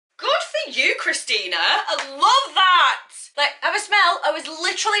at you, Christina. I love that. Like, have a smell. I was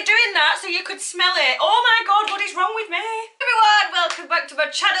literally doing that so you could smell it. Oh my god, what is wrong with me? Everyone, welcome back to my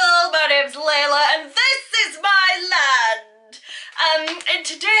channel. My name's Leila and this is my land. In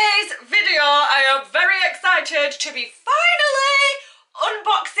today's video, I am very excited to be finally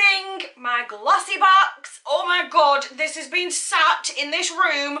unboxing my Glossybox. Oh my god, this has been sat in this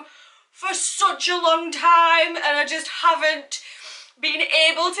room for such a long time and I just haven't been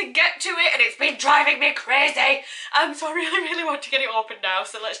able to get to it and it's been driving me crazy. So I really want to get it open now,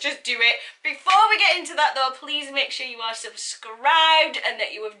 so let's just do it. Before we get into that though, please make sure you are subscribed and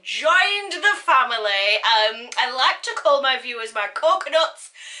that you have joined the family. I like to call my viewers my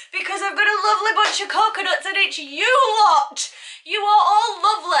coconuts because I've got a lovely bunch of coconuts and it's you lot. You are all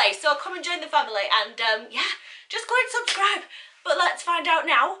lovely, so come and join the family and yeah, just go and subscribe. But let's find out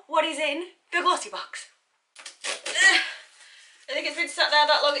now what is in the Glossybox. I think it's been sat there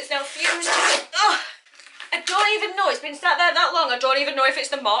that long, it's now fused. Ugh. I don't even know, it's been sat there that long, I don't even know if it's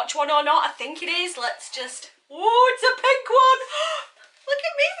the March one or not. I think it is. Let's just... Oh, it's a pink one! Look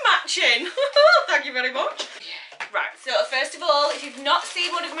at me matching! Thank you very much. Yeah. Right, so first of all, if you've not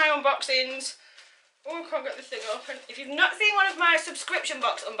seen one of my unboxings... Oh, I can't get this thing open. If you've not seen one of my subscription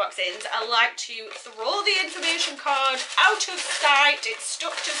box unboxings, I like to throw the information card out of sight. It's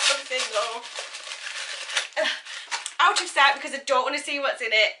stuck to something though. Out of sight because I don't want to see what's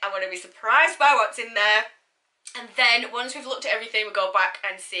in it. I want to be surprised by what's in there. And then once we've looked at everything, we go back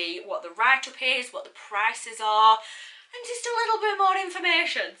and see what the write-up is, what the prices are, and just a little bit more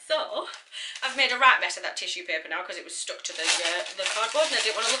information. So I've made a right mess of that tissue paper now because it was stuck to the cardboard and I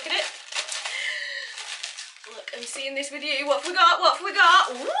didn't want to look at it. Look, I'm seeing this with you. What have we got? What have we got?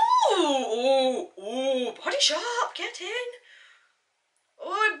 Ooh, ooh, Body Shop, get in.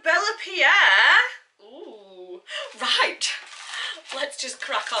 Oh, Bella Pierre. Ooh, right. Let's just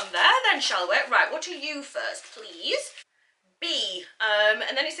crack on there then, shall we? Right, what are you first, please? B.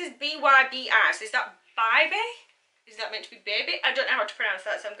 And then it says B-Y-B-I. So is that baby? Is that meant to be baby? I don't know how to pronounce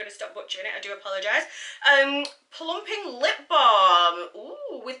that, so I'm going to stop butchering it. I do apologise. Plumping lip balm.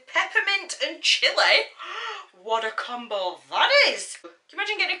 Ooh, with peppermint and chilli. What a combo that is. Can you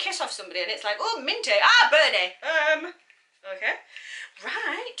imagine getting a kiss off somebody and it's like, oh, minty. Ah, Bernie. Okay.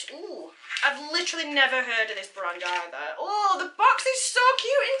 Right. Ooh. I've literally never heard of this brand either. Oh, the box is so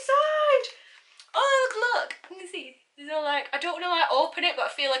cute inside. Oh, look. You can see. They're like, I don't want to like open it, but I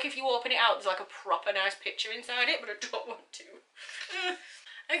feel like if you open it out, there's like a proper nice picture inside it, but I don't want to.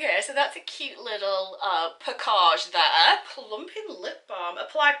 Okay, so that's a cute little package there. Plumping lip balm.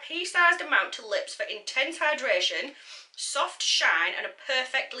 Apply pea-sized amount to lips for intense hydration, soft shine, and a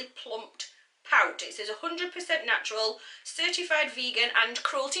perfectly plumped pout. It says 100% natural, certified vegan, and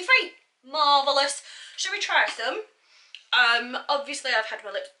cruelty-free. Marvellous. Shall we try some? Obviously I've had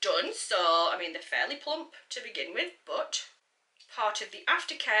my lips done, so I mean they're fairly plump to begin with, but part of the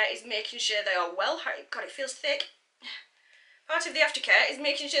aftercare is making sure they are well hydrated. God, it feels thick. Part of the aftercare is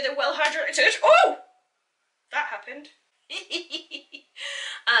making sure they're well hydrated. Oh! That happened.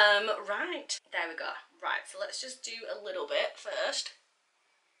 Right. There we go. Right, so let's just do a little bit first.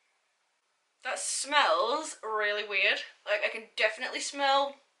 That smells really weird. Like, I can definitely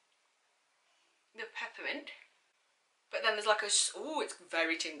smell the peppermint. But then there's like a, ooh, it's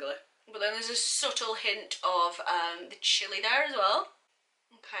very tingly. But then there's a subtle hint of the chili there as well.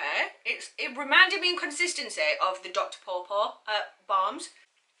 Okay, it reminded me in consistency of the Dr. Pawpaw balms.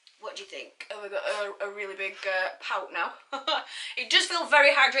 What do you think? Oh, we've got a really big pout now. It does feel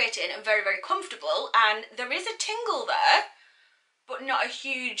very hydrating and very comfortable, and there is a tingle there, but not a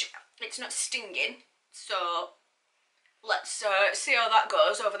huge, it's not stinging. So let's see how that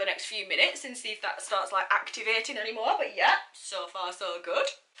goes over the next few minutes and see if that starts like activating anymore. But yeah, so far so good.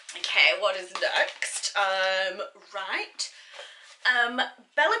 Okay, what is next? Right.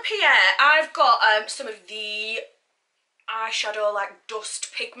 Bella Pierre, I've got some of the eyeshadow like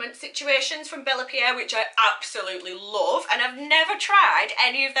dust pigment situations from Bella Pierre, which I absolutely love, and I've never tried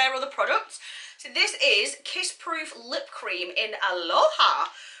any of their other products. So this is Kiss Proof Lip Cream in Aloha,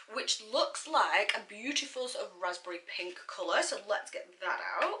 which looks like a beautiful sort of raspberry pink colour. So let's get that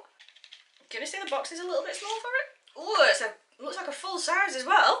out. Can you see the box is a little bit small for it? Oh, it looks like a full size as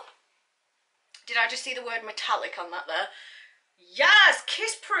well. Did I just see the word metallic on that there? Yes,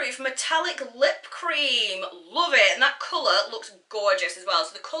 Kiss Proof Metallic Lip Cream. Love it. And that colour looks gorgeous as well.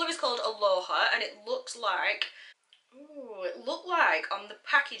 So the colour is called Aloha and it looks like, ooh, it looked like on the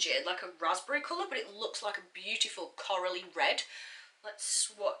packaging like a raspberry colour, but it looks like a beautiful corally red. Let's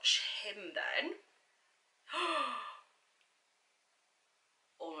swatch him then.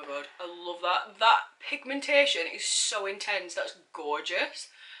 Oh my god, I love that. That pigmentation is so intense. That's gorgeous.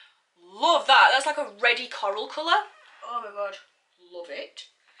 Love that. That's like a reddy coral colour. Oh my god, love it.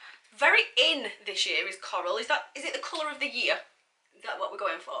 Very in this year is coral. Is it the colour of the year? Is that what we're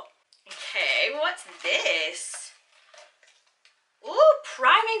going for? Okay, what's this? Oh,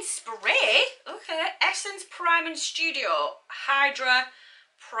 priming spray. Okay, Essence Priming Studio Hydra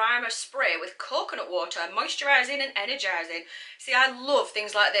Primer Spray with coconut water, moisturising and energising. See, I love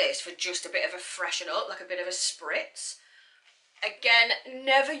things like this for just a bit of a freshen up, like a bit of a spritz. Again,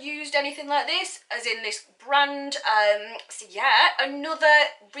 never used anything like this, as in this brand. So yeah, another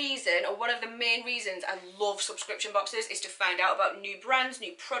reason, or one of the main reasons I love subscription boxes is to find out about new brands,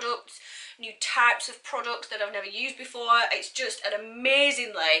 new products, new types of products that I've never used before. It's just an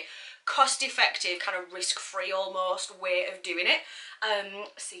amazingly cost-effective, kind of risk-free almost way of doing it.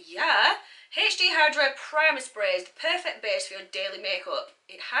 So yeah, HD Hydra Primer Spray is the perfect base for your daily makeup.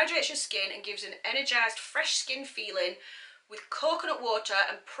 It hydrates your skin and gives an energised, fresh skin feeling with coconut water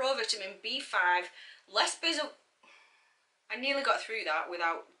and pro-vitamin B5, less visible... I nearly got through that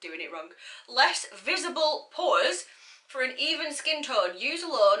without doing it wrong. Less visible pores for an even skin tone. Use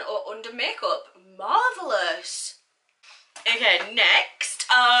alone or under makeup. Marvellous. Okay, next.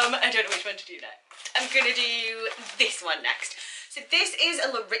 I don't know which one to do next. I'm going to do this one next. So this is a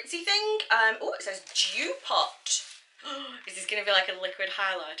Larizzi thing. Oh, it says Dew Pot. Is this going to be like a liquid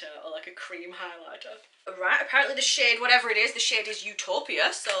highlighter or like a cream highlighter? Right, apparently the shade, whatever it is, the shade is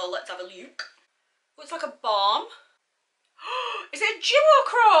Utopia, so let's have a look. Oh, it's like a balm. Is it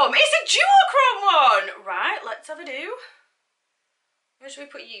duochrome? It's a duochrome one! Right, let's have a do. Where should we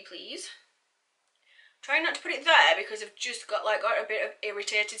put you, please? Trying not to put it there because I've just got a bit of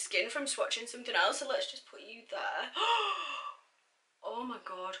irritated skin from swatching something else, so let's just put you there. Oh my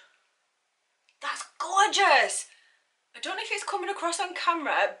god. That's gorgeous! I don't know if it's coming across on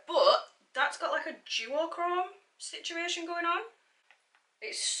camera, but that's got like a duochrome situation going on.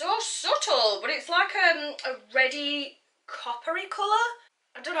 It's so subtle, but it's like a reddy coppery colour.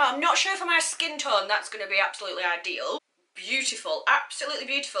 I don't know, I'm not sure for my skin tone that's going to be absolutely ideal. Beautiful, absolutely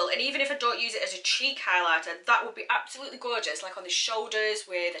beautiful. And even if I don't use it as a cheek highlighter, that would be absolutely gorgeous, like on the shoulders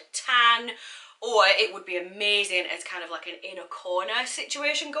with a tan, or it would be amazing as kind of like an inner corner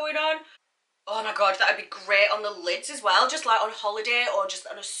situation going on. Oh my god, that would be great on the lids as well, just like on holiday or just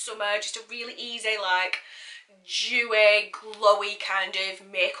on a summer, just a really easy, like, dewy, glowy kind of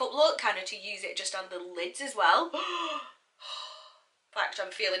makeup look, kind of to use it just on the lids as well. In fact,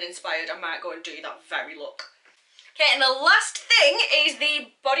 I'm feeling inspired, I might go and do that very look. Okay, and the last thing is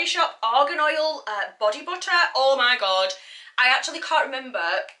the Body Shop Argan Oil Body Butter. Oh my god. I actually can't remember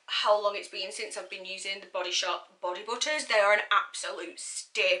how long it's been since I've been using the Body Shop body butters. They are an absolute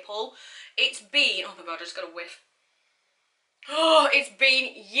staple. It's been, oh my god, I just got a whiff. Oh, it's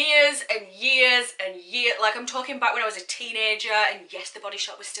been years and years and years. Like, I'm talking back when I was a teenager, and yes, the Body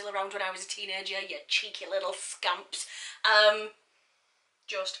Shop was still around when I was a teenager, you cheeky little scamps.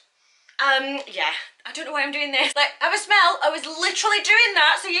 Yeah, I don't know why I'm doing this. Like, have a smell. I was literally doing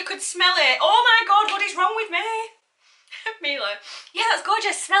that so you could smell it. Oh my god, what is wrong with me? Me like, yeah, that's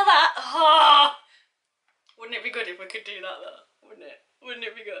gorgeous, smell that. Oh. Wouldn't it be good if we could do that though? Wouldn't it? Wouldn't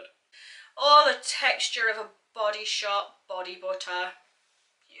it be good? Oh, the texture of a Body Shop body butter.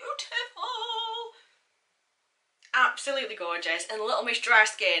 Beautiful. Absolutely gorgeous. And Little Miss Dry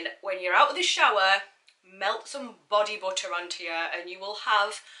Skin, when you're out of the shower, melt some body butter onto you and you will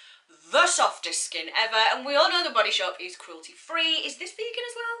have the softest skin ever. And we all know the Body Shop is cruelty free. Is this vegan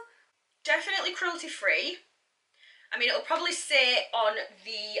as well? Definitely cruelty free. I mean, it'll probably say on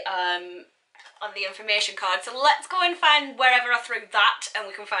the information card, so let's go and find wherever I threw that and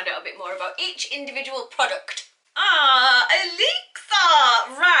we can find out a bit more about each individual product. Ah,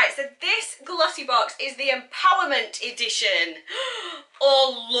 Elixir! Right, so this glossy box is the Empowerment Edition.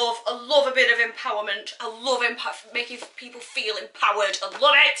 Oh, I love a bit of empowerment. I love making people feel empowered. I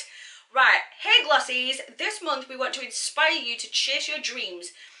love it! Right, hey Glossies, this month we want to inspire you to chase your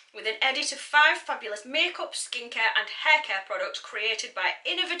dreams with an edit of 5 fabulous makeup, skincare and hair care products created by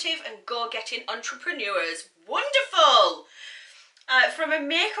innovative and go-getting entrepreneurs. Wonderful! From a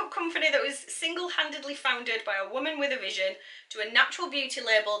makeup company that was single-handedly founded by a woman with a vision, to a natural beauty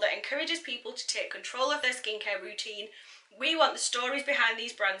label that encourages people to take control of their skincare routine, we want the stories behind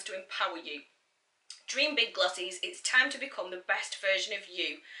these brands to empower you. Dream big, Glossies, it's time to become the best version of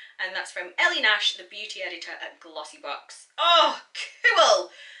you. And that's from Ellie Nash, the beauty editor at Glossybox. Oh, cool!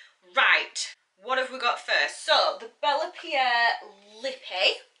 Right, what have we got first? So, the Bella Pierre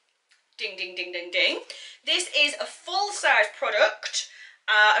Lippy. Ding, ding, ding, ding, ding. This is a full-size product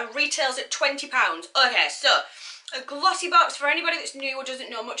and retails at £20. Okay, so a Glossybox, for anybody that's new or doesn't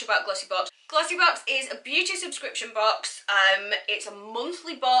know much about Glossybox, Glossybox is a beauty subscription box. It's a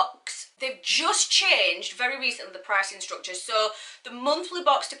monthly box. they've just changed very recently the pricing structure. So the monthly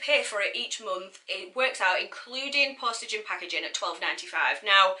box to pay for it each month, it works out, including postage and packaging, at £12.95.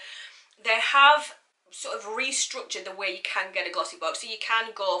 Now, they have sort of restructured the way you can get a glossy box. So you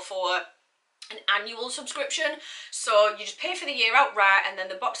can go for an annual subscription, so you just pay for the year outright, and then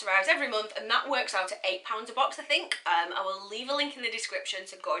the box arrives every month, and that works out at £8 a box, I think. I will leave a link in the description,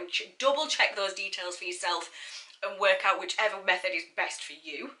 so go and double check those details for yourself and work out whichever method is best for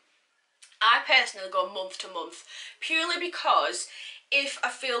you. I personally go month to month, purely because if I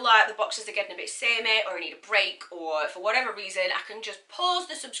feel like the boxes are getting a bit samey, or I need a break, or for whatever reason, I can just pause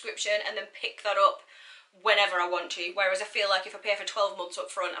the subscription and then pick that up whenever I want to. Whereas I feel like if I pay for 12 months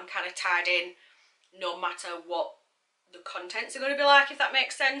up front, I'm kind of tied in no matter what the contents are going to be like, if that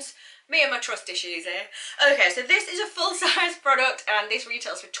makes sense. Me and my trust issues here. Okay, so this is a full-size product, and this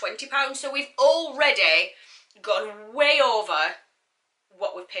retails for £20, so we've already gone way over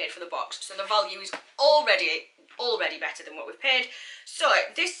what we've paid for the box. So the value is already better than what we've paid. So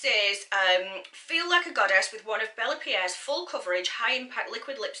this says, feel like a goddess with one of Bella Pierre's full coverage, high impact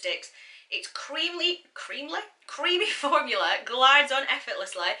liquid lipsticks. Its creamy formula glides on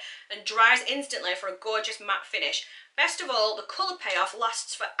effortlessly and dries instantly for a gorgeous matte finish. Best of all, the colour payoff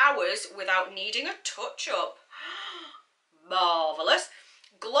lasts for hours without needing a touch-up. Marvellous.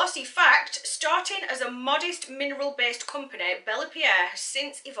 Glossy fact, starting as a modest mineral-based company, Bella Pierre has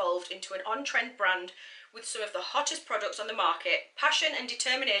since evolved into an on-trend brand with some of the hottest products on the market. Passion and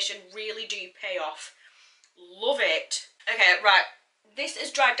determination really do pay off. Love it. Okay, right. This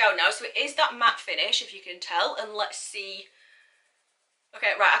has dried down now, so it is that matte finish, if you can tell, and let's see.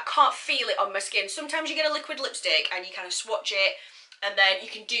 Okay, right, I can't feel it on my skin. Sometimes you get a liquid lipstick and you kind of swatch it, and then you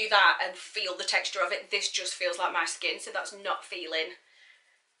can do that and feel the texture of it. This just feels like my skin, so that's not feeling.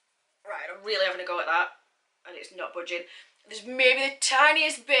 Right, I'm really having a go at that, and it's not budging. There's maybe the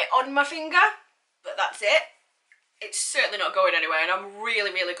tiniest bit on my finger, but that's it. It's certainly not going anywhere, and I'm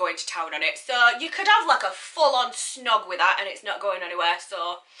really going to town on it. So you could have like a full-on snog with that and it's not going anywhere,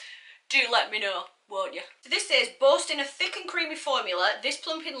 so do let me know, won't you? So this says, boasting a thick and creamy formula, this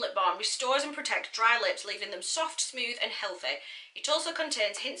plumping lip balm restores and protects dry lips, leaving them soft, smooth and healthy. It also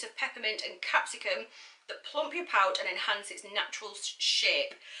contains hints of peppermint and capsicum that plump your pout and enhance its natural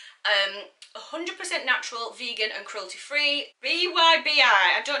shape. 100% natural, vegan and cruelty-free.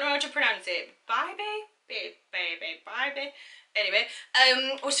 BYBI, I don't know how to pronounce it. Baby. Anyway,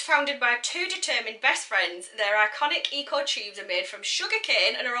 was founded by two determined best friends. Their iconic eco tubes are made from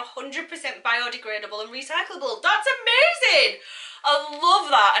sugarcane and are 100% biodegradable and recyclable. That's amazing! I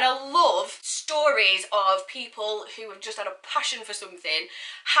love that, and I love stories of people who have just had a passion for something,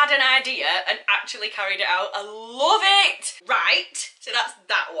 had an idea and actually carried it out. I love it! Right, so that's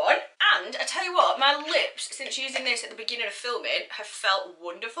that one. And I tell you what, my lips, since using this at the beginning of filming, have felt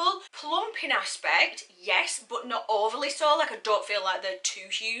wonderful. Plumping aspect, yes, but not overly so. Like, I don't feel like they're too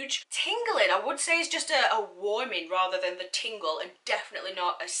huge. Tingling, I would say, is just a warming rather than the tingle, and definitely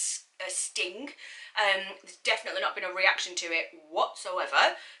not a sting. There's definitely not been a reaction to it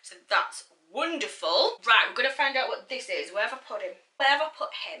whatsoever, so that's wonderful. Right, we're gonna find out what this is. Where have I put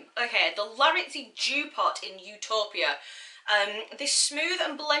him? Okay, the Laritzi Dew Pot in Utopia. This smooth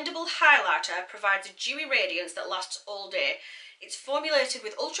and blendable highlighter provides a dewy radiance that lasts all day. It's formulated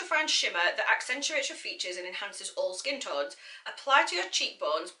with ultrafine shimmer that accentuates your features and enhances all skin tones. Apply to your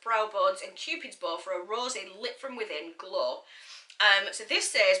cheekbones, brow bones and cupid's bow for a rosy, lit from within glow. So this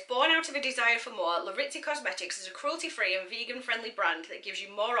says, born out of a desire for more, Laritzi Cosmetics is a cruelty-free and vegan-friendly brand that gives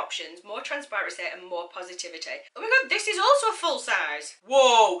you more options, more transparency and more positivity. Oh my god, this is also full size.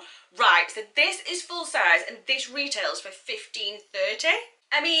 Whoa! Right, so this is full size and this retails for £15.30.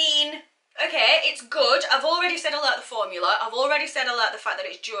 I mean, okay, it's good. I've already said I like the formula. I've already said I like the fact that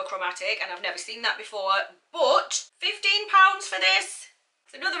it's duochromatic and I've never seen that before. But £15 for this?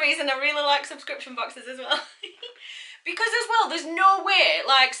 It's another reason I really like subscription boxes as well. Because as well, there's no way,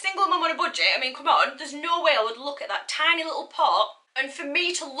 like, single mum on a budget, I mean, come on, there's no way I would look at that tiny little pot, and for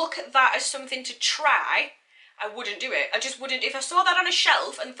me to look at that as something to try, I wouldn't do it. I just wouldn't. If I saw that on a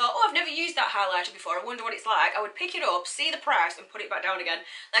shelf and thought, oh, I've never used that highlighter before, I wonder what it's like, I would pick it up, see the price, and put it back down again.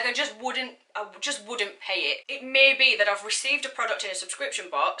 Like, I just wouldn't pay it. It may be that I've received a product in a subscription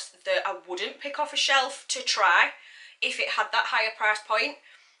box that I wouldn't pick off a shelf to try if it had that higher price point.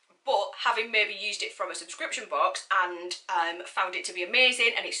 But having maybe used it from a subscription box and found it to be amazing,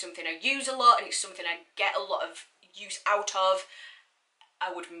 and it's something I use a lot and it's something I get a lot of use out of,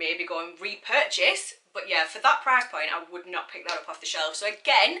 I would maybe go and repurchase. But yeah, for that price point, I would not pick that up off the shelf. So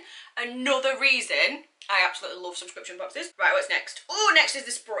again, another reason I absolutely love subscription boxes. Right, what's next? Oh, next is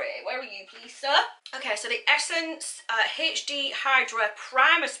the spray. Where are you, please, sir? Okay, so the Essence HD Hydra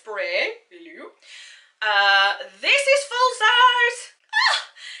Primer Spray. Hello. This is full size.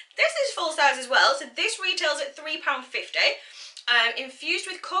 This is full size as well. So this retails at £3.50. Infused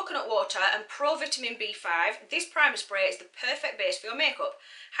with coconut water and pro-vitamin B5, this primer spray is the perfect base for your makeup.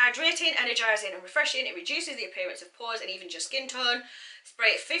 Hydrating, energising and refreshing, it reduces the appearance of pores and evens your skin tone. Spray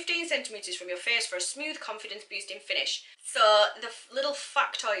it 15 centimetres from your face for a smooth, confidence-boosting finish. So the little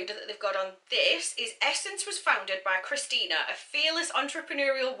factoid that they've got on this is Essence was founded by Christina, a fearless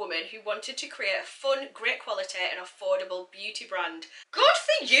entrepreneurial woman who wanted to create a fun, great quality and affordable beauty brand. Good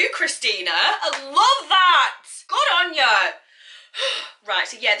for you, Christina! I love that! Good on you! Right,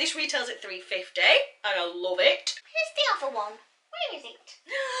 so yeah, this retails at £3.50 and I love it. Here's the other one. Where is it?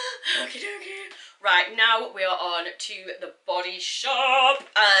 Okie dokie. Right, now we are on to the Body Shop.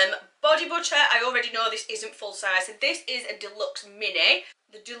 Body butter, I already know this isn't full size, so this is a deluxe mini.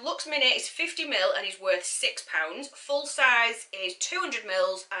 The deluxe mini is 50ml and is worth £6. Full size is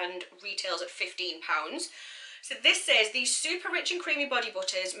 200ml and retails at £15. So this says these super rich and creamy body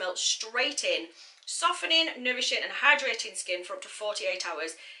butters melt straight in, softening, nourishing and hydrating skin for up to 48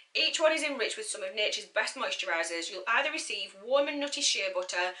 hours. Each one is enriched with some of nature's best moisturisers. You'll either receive warm and nutty shea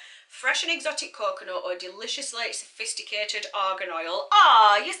butter, fresh and exotic coconut or deliciously sophisticated argan oil.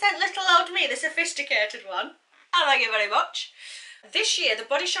 Ah, you sent little old me the sophisticated one. I like you very much. This year, the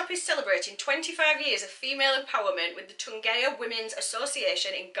Body Shop is celebrating 25 years of female empowerment with the Tungea Women's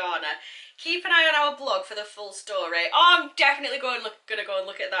Association in Ghana. Keep an eye on our blog for the full story. Oh, I'm definitely gonna go and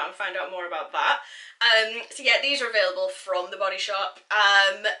look at that and find out more about that. So yeah, these are available from the Body Shop.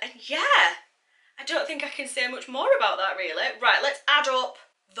 And yeah, I don't think I can say much more about that really. Right, let's add up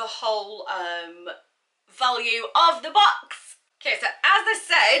the whole value of the box. Okay, so as I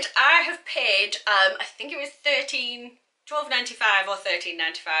said, I have paid, I think it was £12.95 or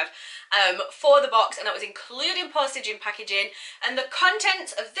 £13.95 for the box, and that was including postage and packaging, and the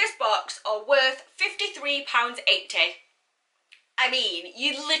contents of this box are worth £53.80. I mean,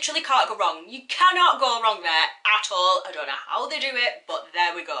 you literally can't go wrong. You cannot go wrong there at all. I don't know how they do it, but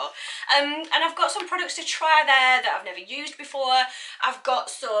there we go. And I've got some products to try there that I've never used before. I've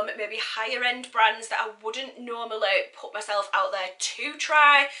got some maybe higher end brands that I wouldn't normally put myself out there to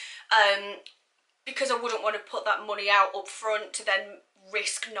try, because I wouldn't want to put that money out up front to then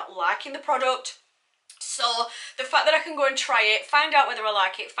risk not liking the product. So the fact that I can go and try it, find out whether I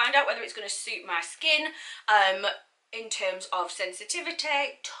like it, find out whether it's going to suit my skin, in terms of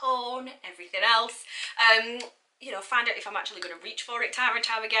sensitivity, tone, everything else, you know, find out if I'm actually going to reach for it time and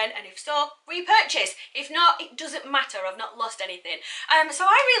time again, and if so, repurchase. If not, it doesn't matter, I've not lost anything. So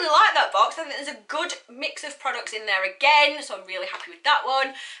I really like that box. I think there's a good mix of products in there again, so I'm really happy with that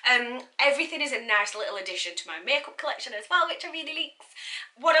one. Everything is a nice little addition to my makeup collection as well, which I really like.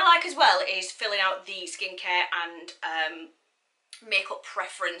 What I like as well is filling out the skincare and makeup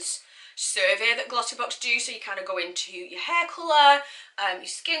preference survey that Glossybox do. So you kind of go into your hair colour, your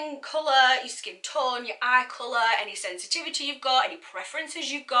skin tone, your eye colour, any sensitivity you've got, any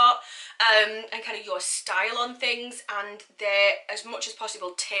preferences you've got, and kind of your style on things, and they, as much as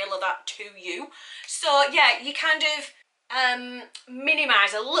possible, tailor that to you. So yeah, you kind of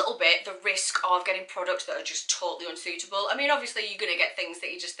minimise a little bit the risk of getting products that are just totally unsuitable. I mean, obviously you're going to get things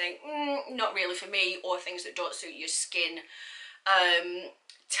that you just think, not really for me, or things that don't suit your skin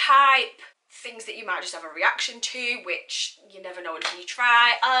type, things that you might just have a reaction to, which you never know until you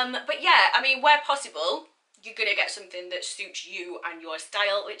try. But yeah, I mean, where possible, you're gonna get something that suits you and your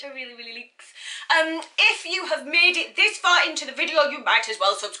style, which I really, really like. If you have made it this far into the video, you might as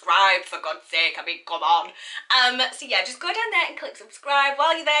well subscribe, for God's sake. I mean, come on. So yeah, just go down there and click subscribe.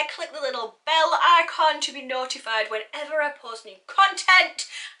 While you're there, click the little bell icon to be notified whenever I post new content.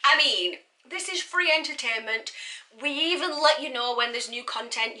 I mean, this is free entertainment. We even let you know when there's new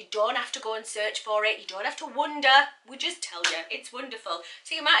content. You don't have to go and search for it. You don't have to wonder. We just tell you. It's wonderful.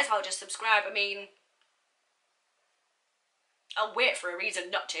 So you might as well just subscribe. I mean, I'll wait for a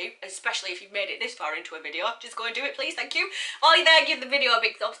reason not to, especially if you've made it this far into a video. Just go and do it, please. Thank you. While you're there, give the video a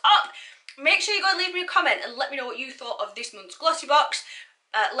big thumbs up. Make sure you go and leave me a comment and let me know what you thought of this month's Glossybox.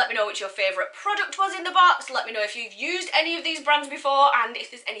 Let me know what your favourite product was in the box. Let me know if you've used any of these brands before and if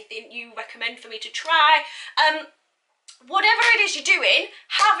there's anything you recommend for me to try. Whatever it is you're doing,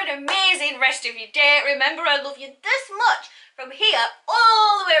 have an amazing rest of your day. Remember, I love you this much. From here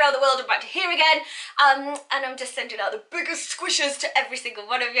all the way around the world and back to here again. And I'm just sending out the biggest squishes to every single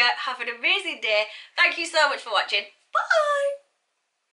one of you. Have an amazing day. Thank you so much for watching. Bye!